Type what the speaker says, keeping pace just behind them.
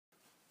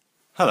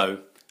Hello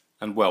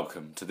and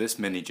welcome to this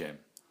mini-gem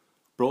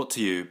brought to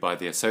you by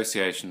the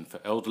Association for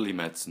Elderly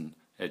Medicine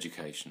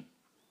Education.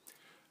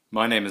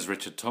 My name is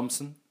Richard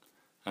Thomson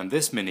and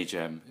this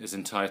mini-gem is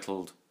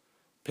entitled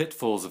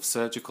Pitfalls of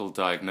Surgical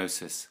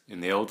Diagnosis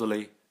in the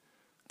Elderly,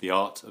 the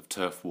Art of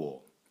Turf War.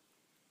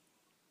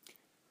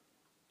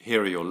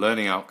 Here are your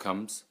learning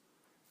outcomes.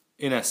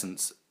 In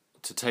essence,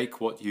 to take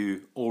what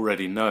you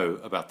already know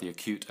about the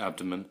acute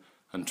abdomen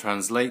and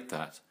translate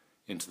that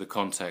into the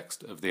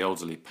context of the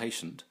elderly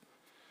patient.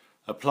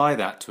 Apply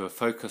that to a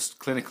focused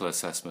clinical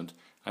assessment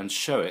and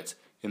show it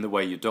in the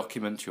way you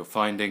document your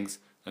findings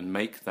and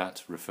make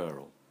that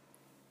referral.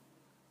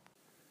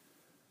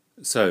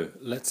 So,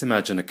 let's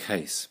imagine a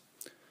case.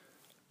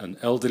 An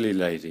elderly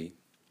lady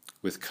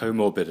with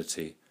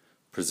comorbidity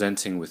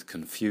presenting with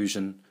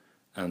confusion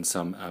and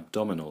some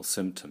abdominal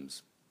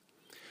symptoms.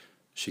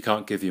 She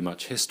can't give you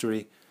much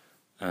history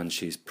and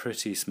she's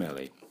pretty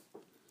smelly.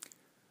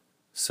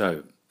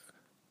 So,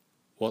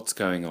 what's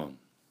going on?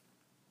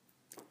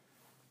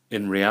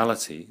 In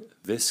reality,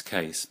 this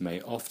case may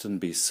often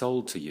be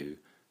sold to you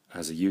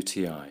as a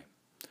UTI,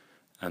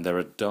 and there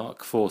are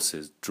dark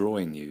forces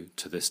drawing you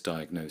to this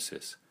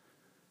diagnosis.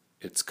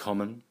 It's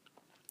common,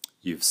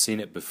 you've seen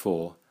it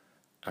before,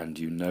 and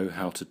you know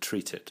how to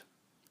treat it.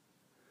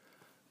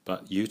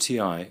 But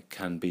UTI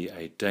can be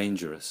a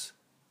dangerous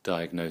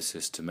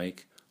diagnosis to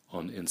make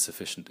on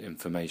insufficient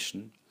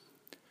information,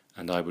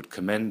 and I would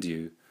commend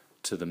you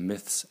to the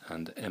Myths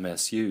and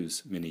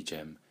MSUs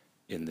mini-gem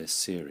in this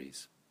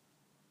series.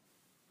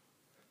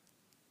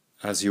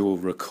 As you will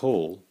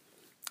recall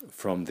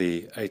from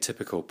the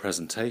Atypical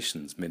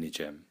Presentations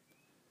mini-gem,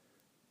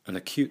 an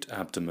acute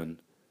abdomen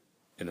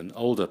in an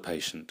older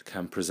patient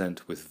can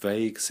present with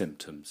vague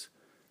symptoms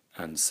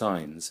and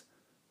signs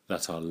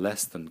that are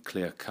less than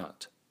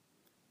clear-cut.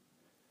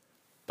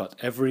 But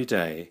every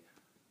day,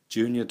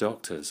 junior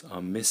doctors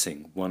are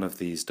missing one of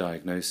these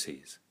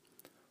diagnoses,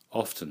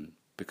 often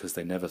because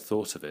they never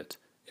thought of it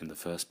in the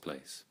first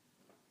place.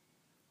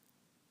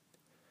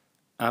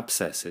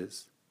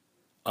 Abscesses,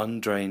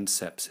 undrained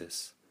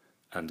sepsis,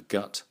 and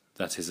gut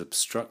that is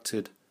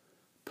obstructed,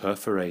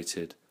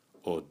 perforated,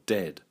 or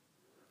dead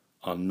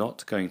are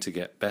not going to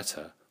get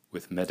better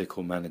with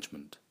medical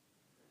management.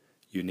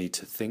 You need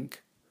to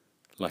think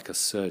like a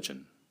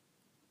surgeon.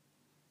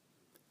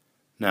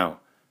 Now,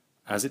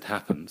 as it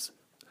happens,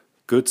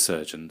 good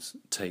surgeons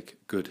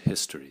take good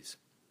histories.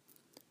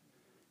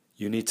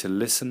 You need to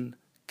listen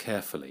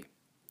carefully.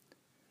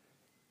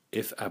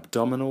 If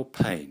abdominal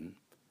pain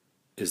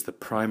is the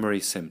primary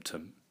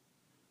symptom,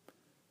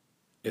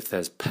 if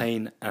there's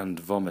pain and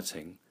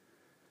vomiting,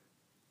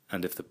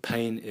 and if the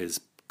pain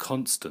is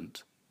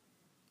constant,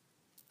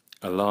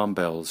 alarm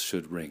bells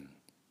should ring.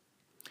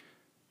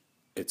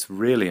 It's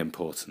really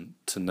important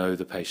to know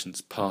the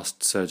patient's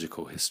past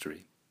surgical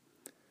history,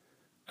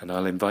 and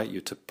I'll invite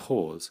you to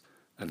pause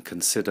and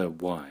consider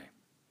why.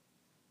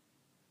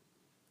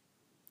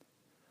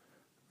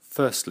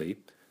 Firstly,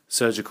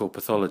 surgical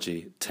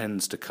pathology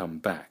tends to come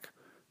back.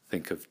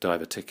 Think of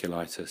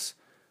diverticulitis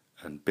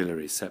and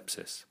biliary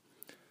sepsis.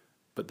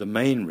 But the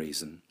main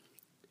reason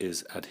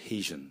is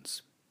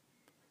adhesions.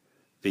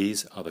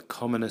 These are the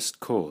commonest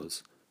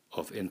cause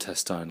of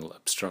intestinal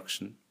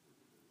obstruction,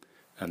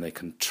 and they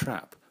can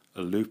trap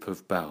a loop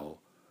of bowel,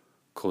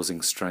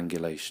 causing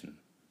strangulation.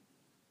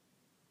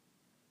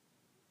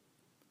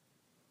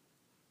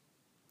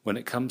 When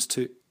it comes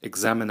to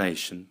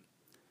examination,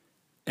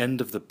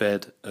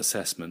 end-of-the-bed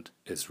assessment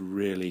is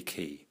really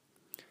key.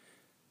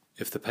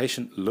 If the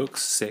patient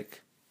looks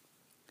sick,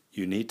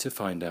 you need to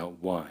find out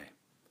why.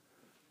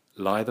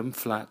 Lie them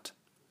flat,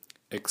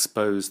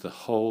 expose the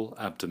whole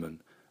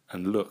abdomen,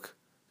 and look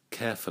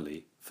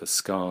carefully for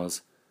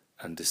scars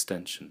and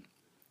distension.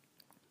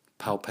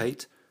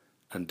 Palpate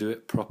and do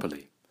it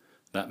properly.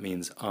 That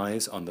means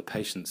eyes on the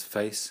patient's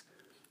face,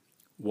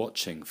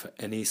 watching for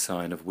any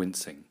sign of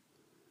wincing,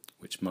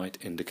 which might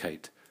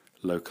indicate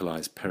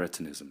localized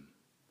peritonism.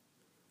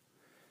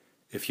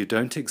 If you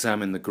don't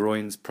examine the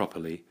groins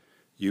properly,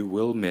 you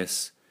will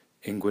miss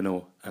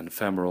inguinal and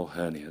femoral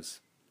hernias.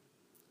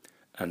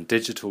 And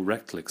digital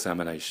rectal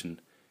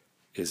examination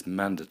is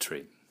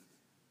mandatory.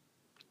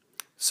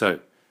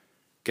 So,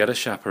 get a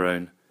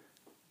chaperone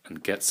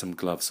and get some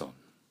gloves on.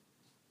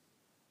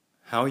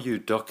 How you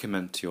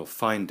document your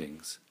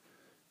findings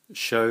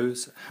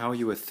shows how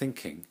you were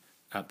thinking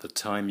at the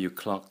time you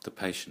clerked the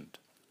patient.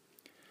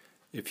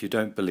 If you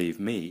don't believe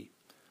me,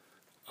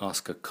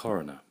 ask a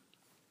coroner.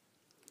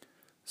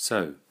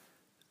 So,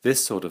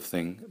 this sort of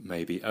thing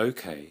may be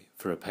okay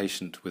for a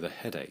patient with a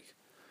headache,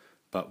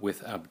 but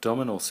with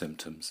abdominal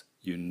symptoms,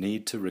 you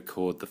need to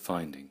record the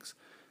findings,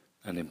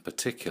 and in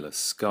particular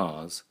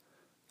scars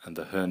and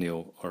the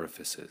hernial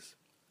orifices.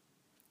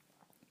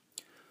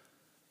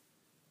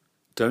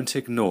 Don't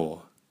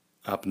ignore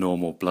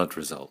abnormal blood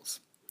results,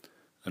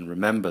 and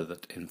remember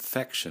that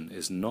infection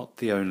is not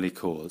the only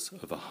cause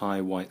of a high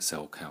white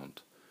cell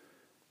count.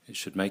 It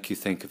should make you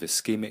think of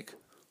ischemic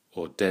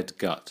or dead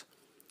gut,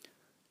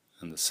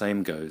 and the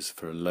same goes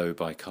for a low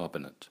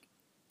bicarbonate.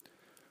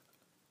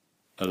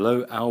 A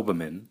low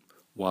albumin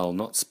while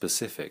not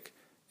specific,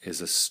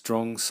 is a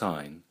strong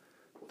sign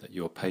that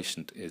your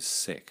patient is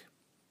sick.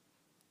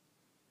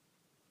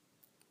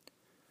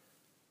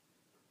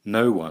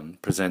 No one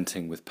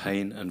presenting with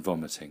pain and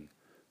vomiting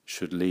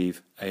should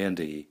leave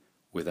A&E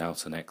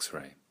without an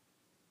X-ray.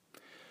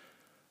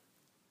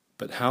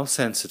 But how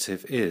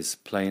sensitive is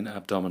plain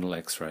abdominal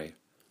X-ray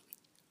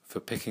for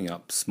picking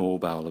up small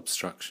bowel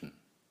obstruction?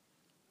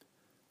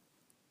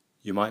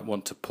 You might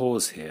want to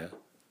pause here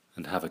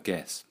and have a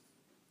guess.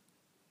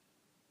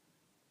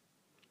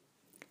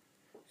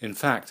 In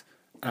fact,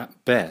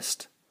 at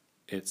best,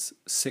 it's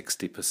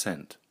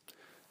 60%,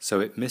 so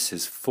it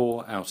misses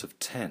 4 out of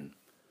 10,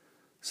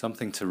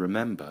 something to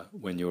remember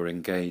when you're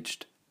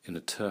engaged in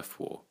a turf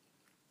war.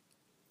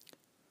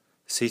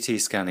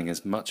 CT scanning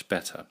is much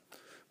better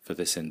for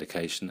this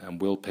indication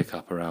and will pick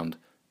up around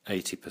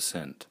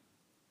 80%.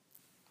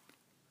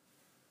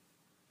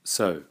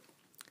 So,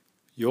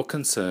 you're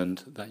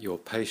concerned that your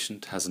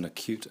patient has an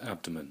acute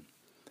abdomen.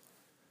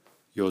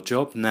 Your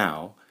job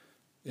now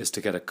is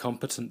to get a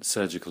competent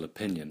surgical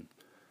opinion,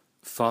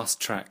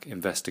 fast-track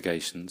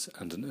investigations,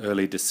 and an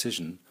early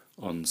decision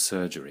on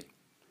surgery.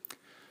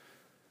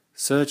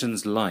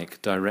 Surgeons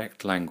like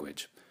direct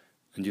language,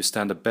 and you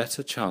stand a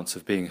better chance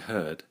of being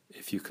heard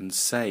if you can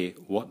say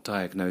what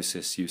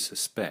diagnosis you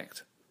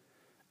suspect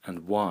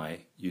and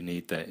why you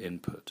need their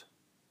input.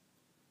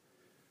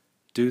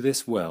 Do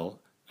this well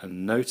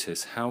and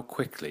notice how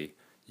quickly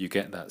you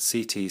get that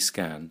CT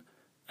scan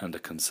and a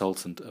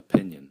consultant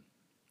opinion.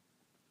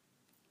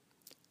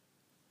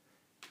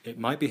 It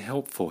might be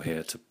helpful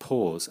here to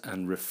pause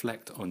and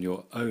reflect on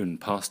your own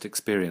past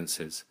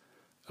experiences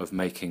of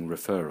making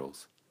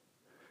referrals.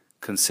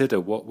 Consider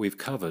what we've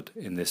covered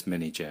in this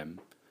mini-gem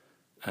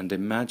and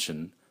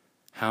imagine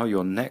how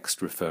your next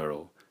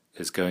referral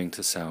is going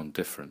to sound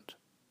different.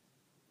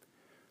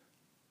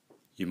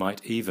 You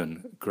might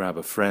even grab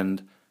a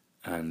friend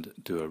and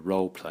do a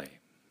role play.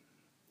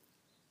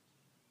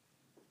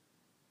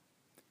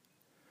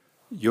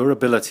 Your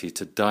ability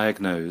to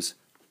diagnose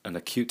an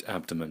acute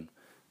abdomen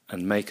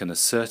and make an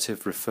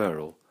assertive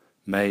referral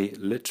may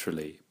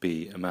literally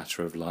be a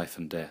matter of life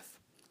and death.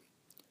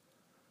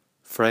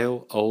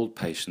 Frail old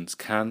patients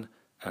can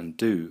and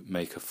do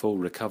make a full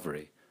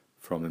recovery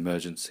from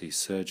emergency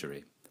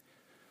surgery.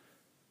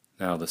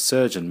 Now, the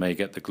surgeon may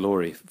get the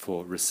glory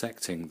for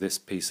resecting this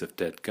piece of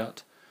dead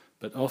gut,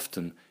 but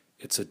often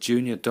it's a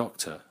junior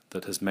doctor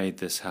that has made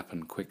this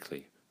happen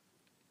quickly.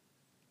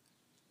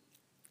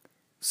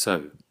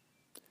 So,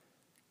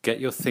 get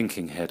your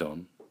thinking head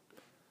on.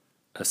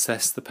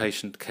 Assess the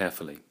patient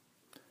carefully.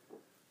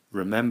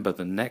 Remember,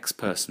 the next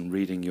person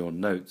reading your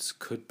notes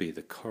could be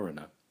the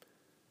coroner.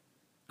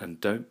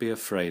 And don't be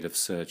afraid of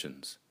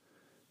surgeons.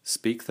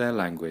 Speak their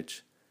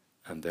language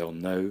and they'll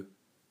know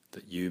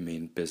that you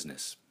mean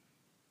business.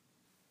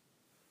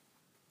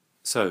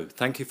 So,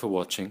 thank you for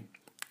watching,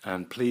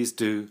 and please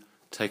do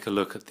take a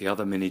look at the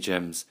other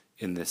mini-gems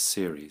in this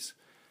series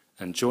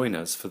and join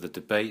us for the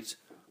debate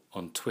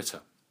on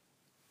Twitter.